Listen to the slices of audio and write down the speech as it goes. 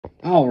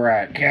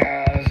Alright,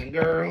 guys and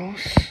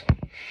girls.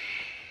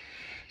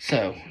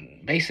 So,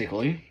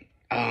 basically,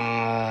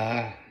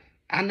 I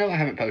know I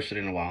haven't posted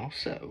in a while,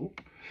 so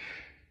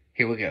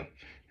here we go.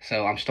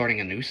 So, I'm starting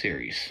a new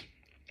series.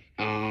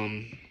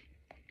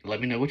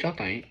 Let me know what y'all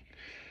think.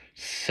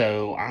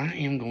 So, I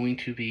am going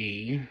to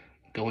be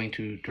going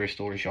to thrift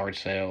stores, yard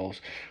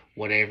sales,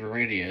 whatever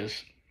it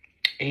is,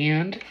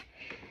 and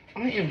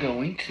I am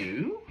going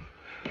to...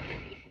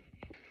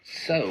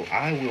 So,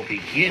 I will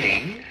be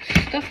getting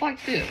stuff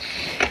like this.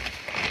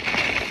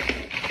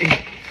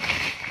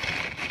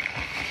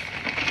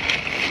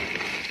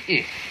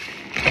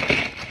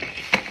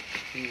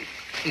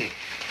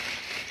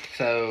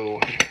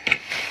 So,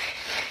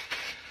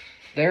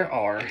 there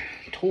are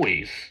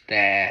toys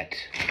that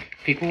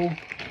people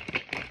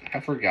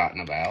have forgotten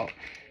about.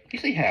 You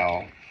see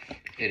how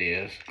it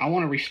is. I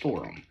want to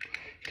restore them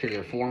to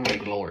their former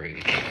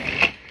glory.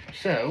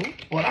 So,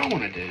 what I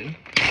want to do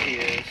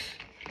is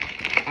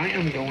I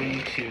am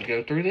going to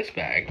go through this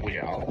bag with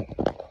y'all,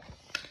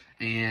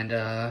 and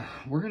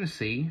we're going to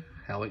see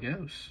how it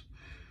goes.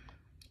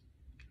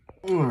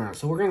 Alright,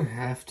 so we're going to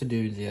have to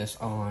do this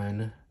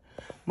on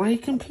my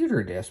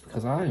computer desk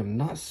because I am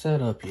not set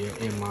up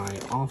yet in my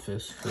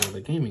office for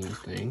the gaming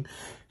thing.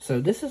 So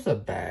this is a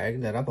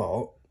bag that I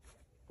bought.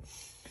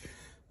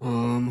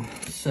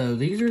 So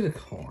these are the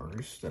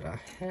cars that I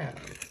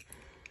have.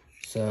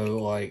 So,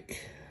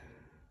 like,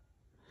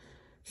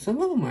 some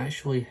of them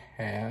actually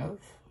have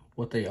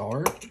what they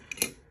are.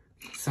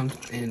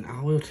 And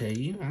I will tell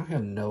you, I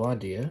have no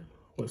idea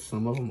what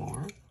some of them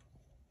are.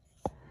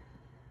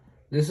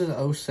 This is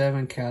a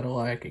 07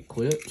 Cadillac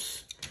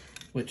Eclipse,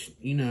 which,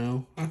 you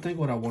know, I think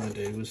what I want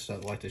to do is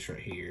stuff like this right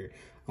here.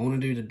 I want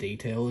to do the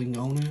detailing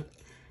on it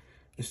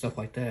and stuff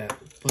like that.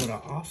 But I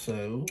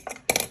also,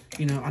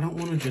 you know, I don't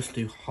want to just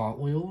do Hot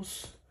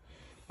Wheels.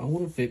 I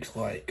want to fix,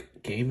 like,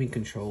 gaming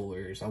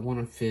controllers. I want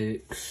to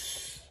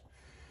fix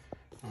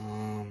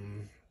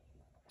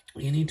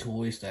any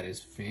toys that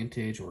is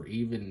vintage or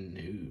even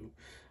new.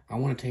 I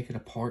want to take it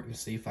apart and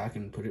see if I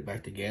can put it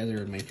back together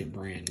and make it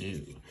brand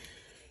new.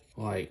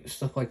 Like,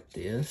 stuff like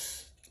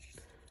this.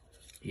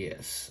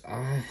 Yes,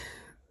 I've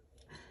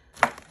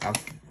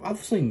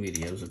seen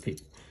videos of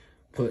people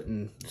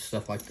putting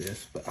stuff like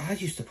this, but I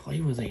used to play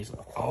with these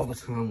all the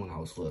time when I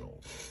was little.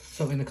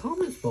 So in the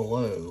comments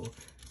below,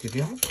 did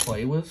y'all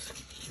play with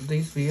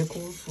these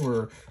vehicles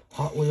or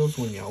Hot Wheels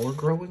when y'all were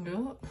growing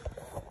up?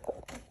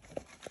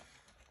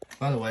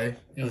 By the way,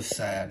 it was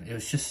sad. It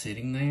was just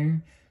sitting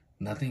there,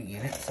 nothing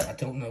in it, so I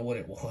don't know what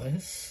it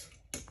was.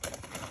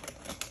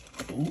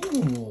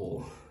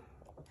 Ooh.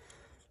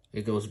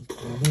 It goes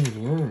boom,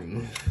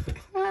 boom.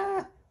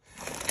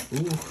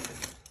 Ooh.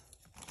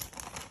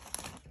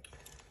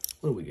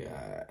 What do we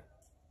got?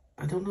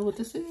 I don't know what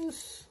this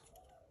is.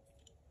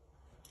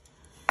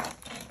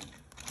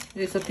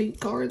 It's a pink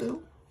car,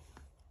 though.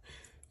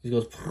 It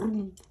goes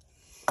boom.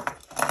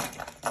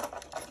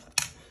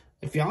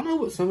 If y'all know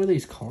what some of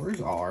these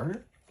cars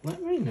are,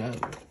 let me know.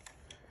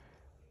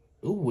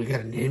 Ooh, we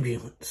got an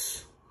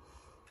ambulance.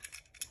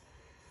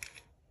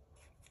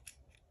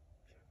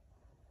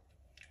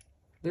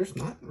 There's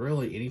not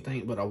really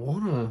anything, but I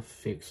want to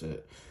fix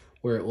it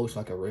where it looks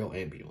like a real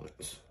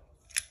ambulance.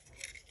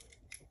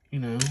 You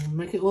know,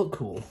 make it look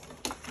cool.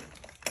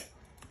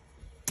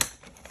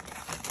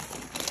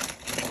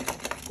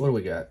 What do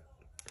we got?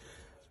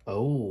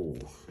 Oh,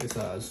 it's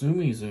a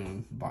Zoomy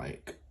Zoom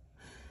bike.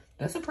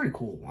 That's a pretty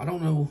cool. I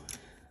don't know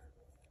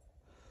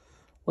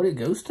what it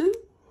goes to.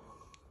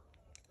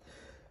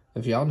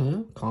 If y'all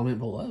know, comment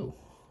below.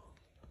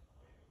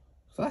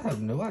 So I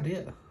have no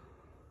idea.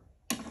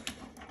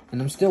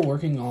 And I'm still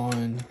working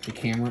on the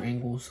camera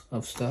angles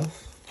of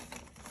stuff.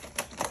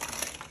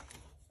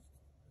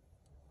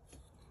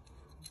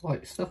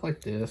 Like, stuff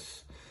like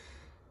this.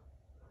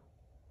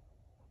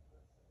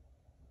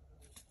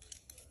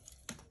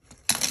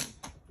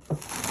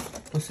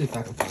 Let's see if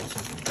I can find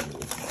something cool.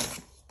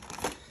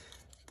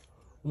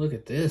 Look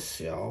at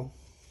this, y'all.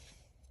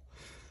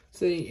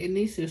 See, it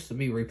needs just to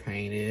be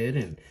repainted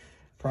and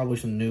probably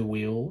some new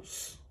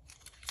wheels.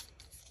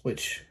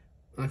 Which,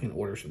 I can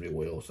order some new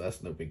wheels.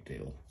 That's no big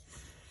deal.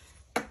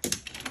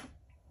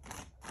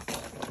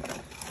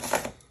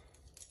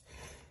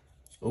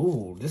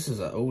 Oh, this is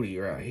an oldie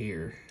right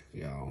here,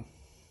 y'all.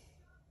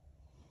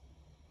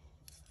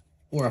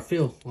 Or I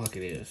feel like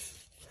it is.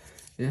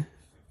 Yeah.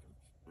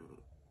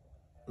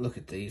 Look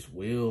at these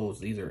wheels.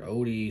 These are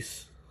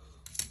oldies.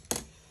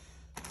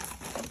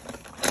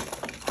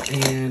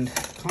 And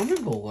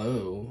comment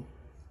below,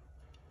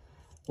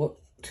 what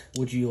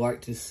would you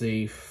like to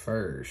see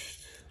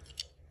first?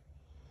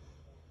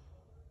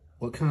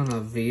 What kind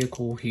of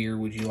vehicle here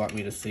would you like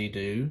me to see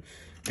do?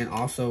 And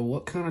also,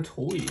 what kind of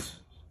toys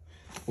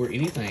or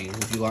anything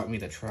would you like me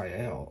to try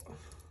out?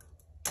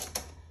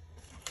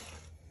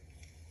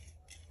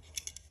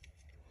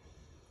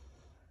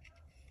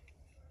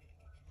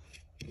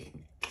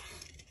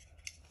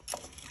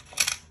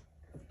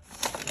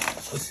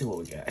 Let's see what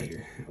we got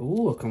here.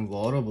 Ooh, a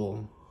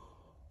convertible.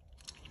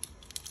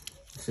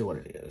 Let's see what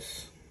it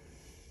is.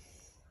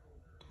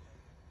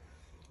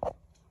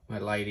 My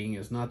lighting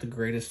is not the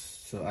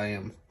greatest, so I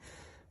am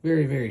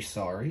very, very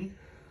sorry.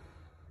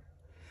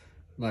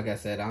 Like I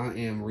said, I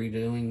am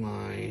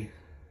redoing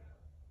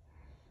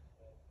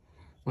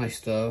my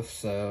stuff,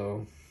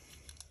 so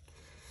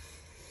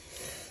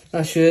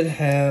I should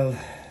have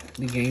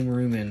the game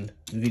room and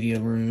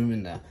video room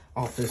and the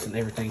office and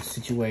everything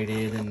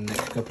situated in the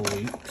next couple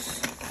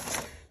weeks.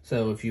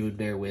 So if you would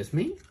bear with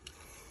me.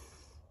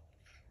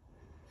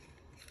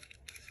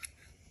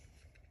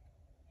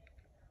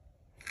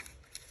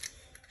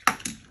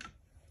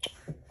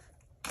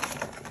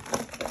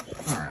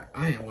 Alright,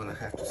 I am going to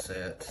have to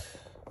set.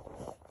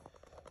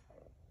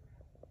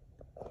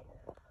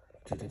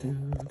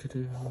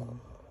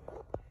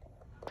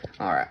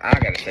 Alright, I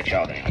got to set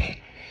y'all down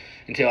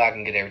until I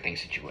can get everything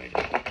situated.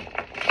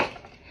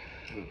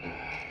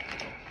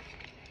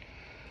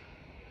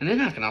 And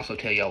then I can also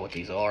tell y'all what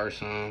these are.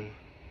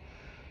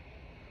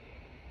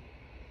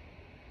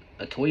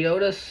 A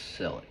Toyota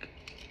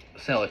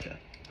Celica.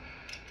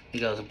 He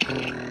goes.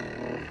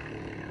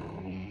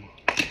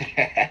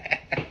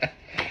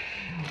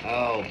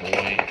 Oh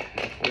boy,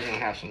 we're gonna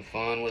have some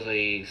fun with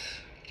these.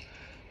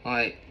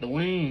 Like, the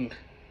wing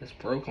is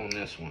broke on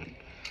this one.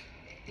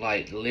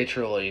 Like,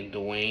 literally, the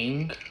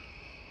wing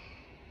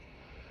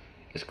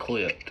is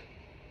clipped.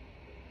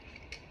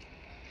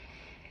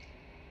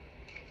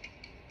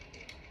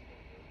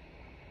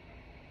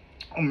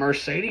 A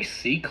Mercedes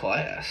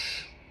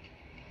C-Class.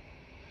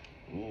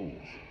 Ooh,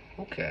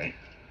 okay.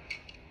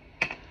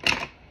 And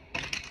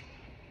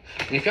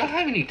if y'all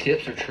have any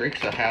tips or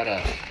tricks on how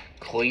to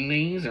clean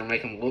these or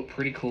make them look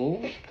pretty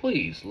cool,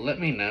 please let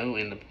me know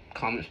in the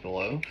comments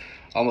below.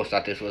 I almost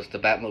thought this was the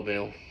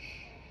Batmobile.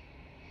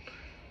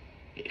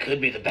 It could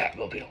be the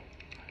Batmobile.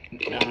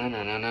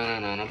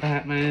 No,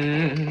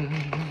 Batman.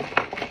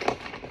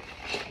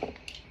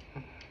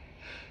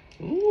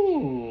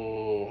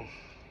 Ooh.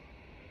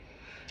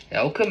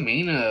 El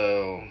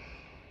Camino.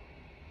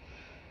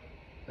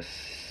 A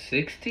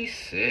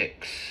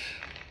 66.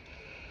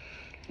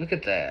 Look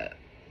at that.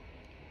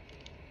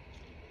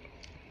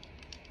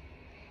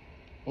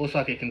 Looks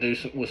like it can do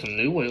with some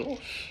new wheels.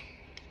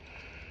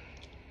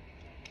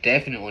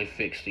 Definitely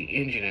fix the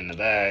engine in the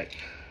back.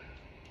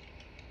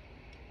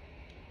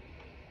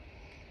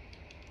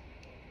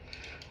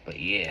 But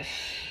yes.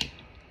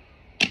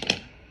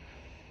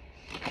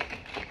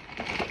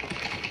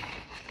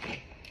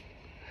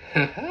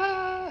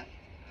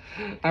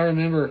 I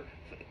remember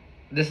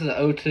this is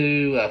an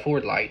 02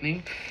 Ford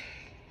Lightning.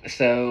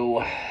 So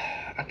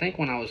I think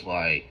when I was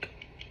like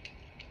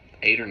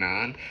 8 or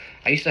 9,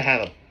 I used to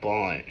have a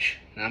bunch,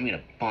 and I mean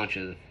a bunch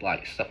of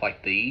like stuff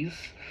like these,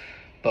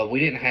 but we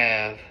didn't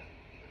have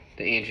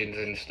the engines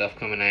and stuff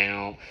coming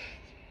out.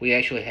 We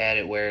actually had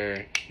it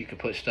where you could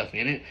put stuff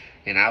in it,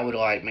 and I would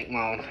like make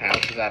my own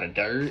houses out of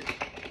dirt.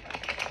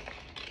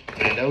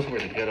 Man, those were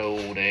the good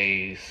old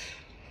days.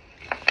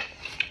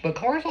 But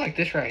cars like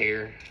this right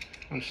here,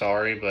 I'm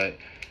sorry, but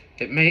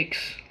it makes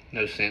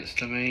no sense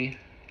to me.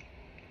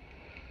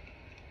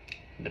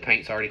 The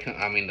paint's already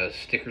the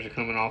stickers are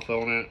coming off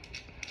on it.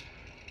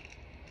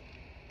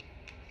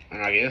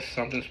 And I guess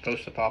something's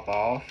supposed to pop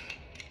off.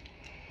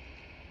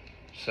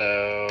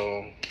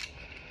 So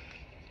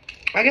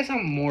I guess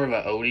I'm more of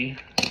an Odie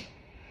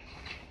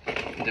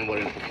than what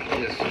it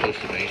is supposed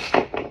to be.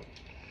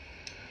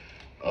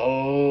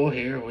 Oh,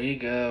 here we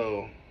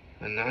go.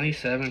 A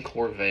 97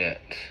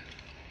 Corvette.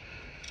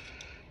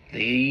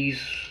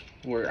 These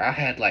were, I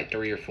had like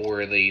 3 or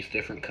 4 of these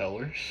different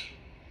colors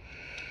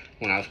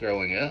when I was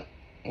growing up.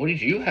 What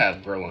did you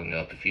have growing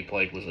up if you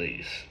played with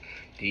these?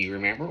 Do you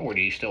remember, or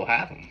do you still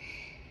have them?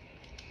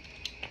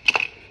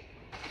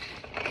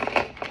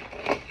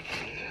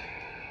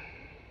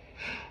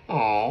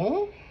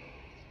 Oh,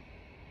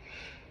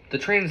 the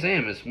Trans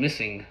Am is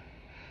missing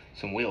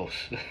some wheels.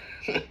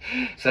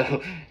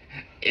 So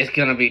it's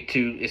gonna be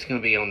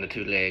on the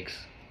 2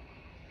 legs.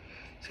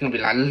 It's gonna be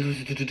like,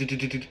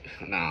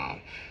 no,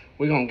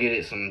 we're gonna get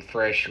it some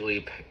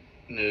freshly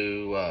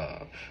new,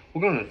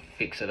 we're gonna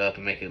fix it up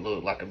and make it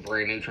look like a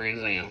brand new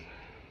Trans Am.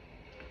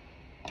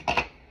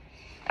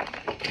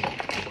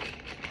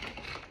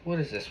 What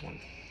is this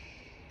one?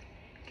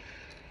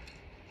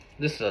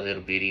 This is a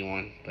little bitty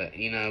one, but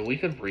you know, we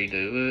could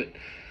redo it.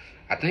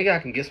 I think I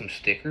can get some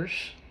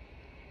stickers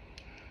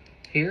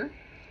here.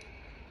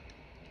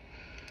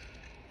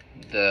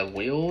 The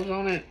wheels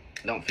on it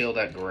don't feel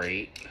that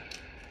great,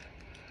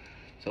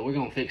 so we're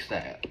gonna fix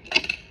that.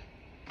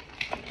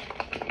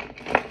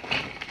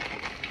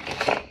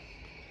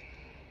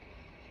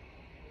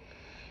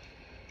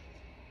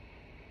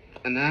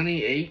 A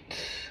 98,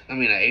 a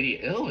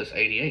 80, oh, it's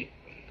 88.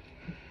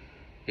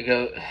 You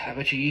go, I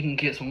bet you can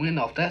get some wind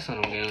off that son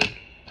of a gun.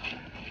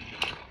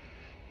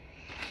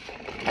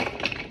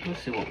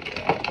 Let's see what we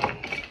got.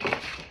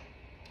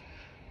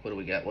 What do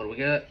we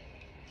got?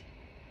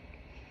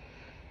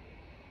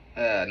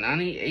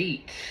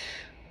 98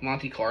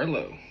 Monte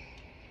Carlo.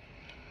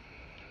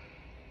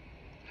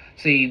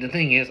 See, the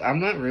thing is, I'm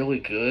not really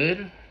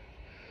good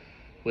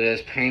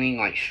with painting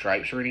like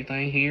stripes or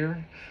anything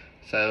here,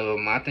 So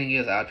my thing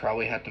is, I'd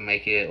probably have to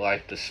make it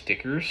like the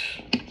stickers,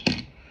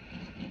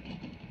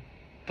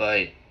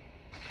 but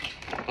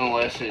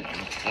unless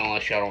y'all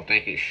don't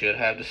think it should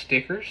have the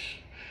stickers,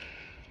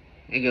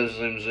 it goes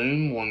zoom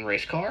zoom, one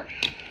race car.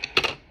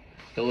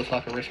 It looks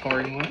like a race car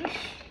anyways.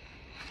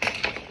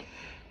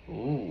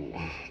 Ooh,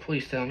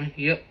 please tell me.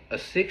 Yep, a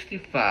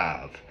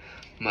 65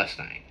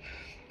 Mustang.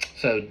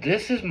 So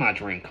this is my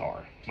dream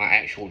car, my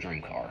actual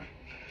dream car.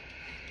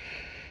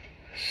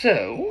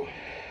 So,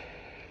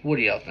 what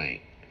do y'all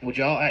think? Would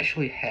y'all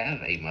actually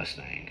have a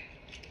Mustang?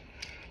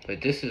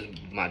 But this is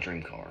my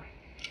dream car.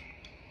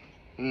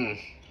 I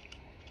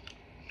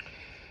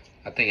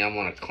think I'm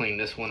going to clean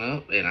this one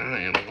up, and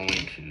I am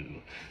going to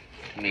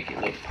make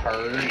it look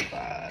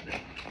purified.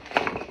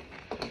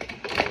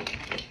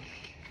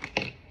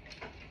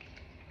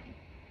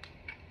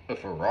 A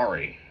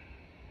Ferrari.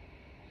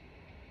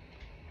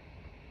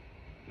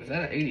 Is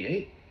that an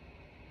 88?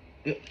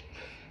 Yep.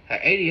 An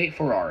 88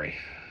 Ferrari.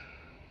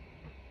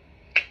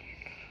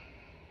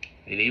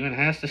 It even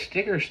has the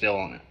sticker still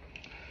on it.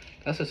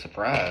 That's a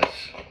surprise.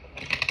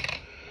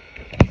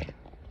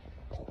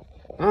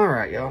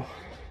 Alright, y'all.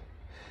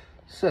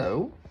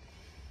 So,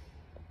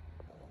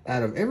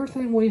 out of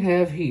everything we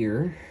have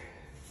here,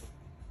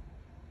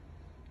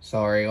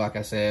 sorry, like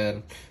I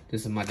said,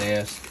 this is my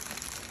desk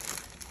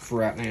for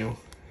right now.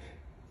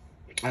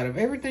 Out of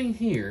everything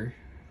here,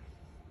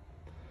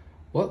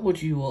 what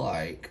would you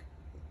like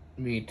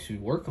me to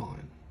work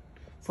on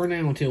for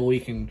now until we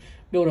can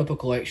build up a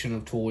collection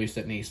of toys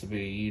that needs to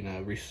be, you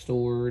know,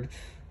 restored?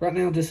 Right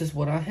now, this is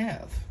what I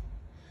have.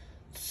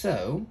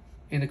 So,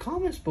 in the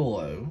comments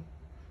below,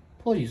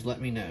 please let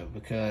me know,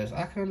 because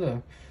I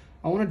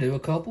want to do a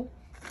couple.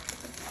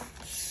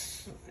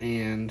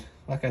 And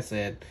like I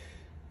said,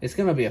 it's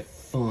going to be a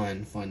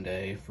fun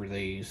day for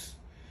these.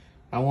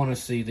 I want to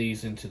see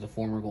these into the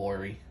former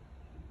glory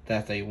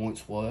that they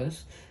once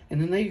was, and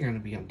then they're going to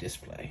be on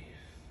display.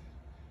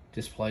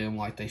 Display them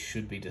like they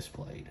should be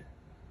displayed.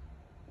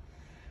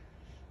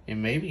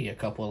 And maybe a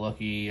couple of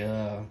lucky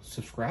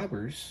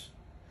subscribers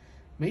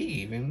may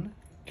even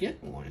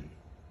get one.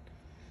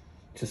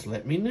 Just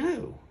let me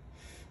know.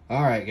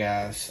 Alright,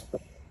 guys.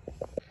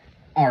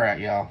 Alright,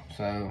 y'all.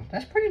 So,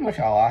 that's pretty much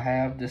all I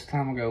have this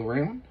time go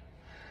around.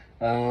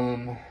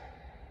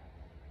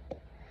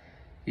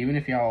 Even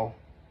if y'all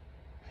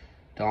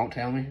don't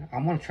tell me,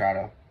 I'm going to try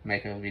to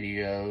make a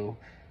video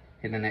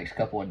in the next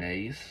couple of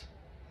days.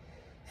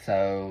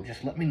 So,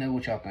 just let me know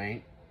what y'all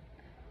think.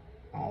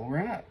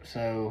 Alright.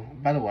 So,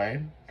 by the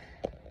way,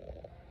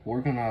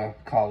 we're going to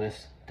call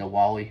this the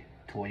Wally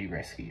Toy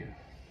Rescue.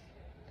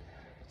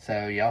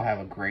 So, y'all have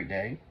a great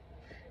day.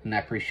 And I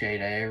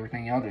appreciate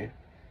everything y'all do.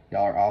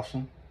 Y'all are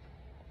awesome.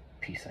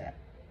 Peace out.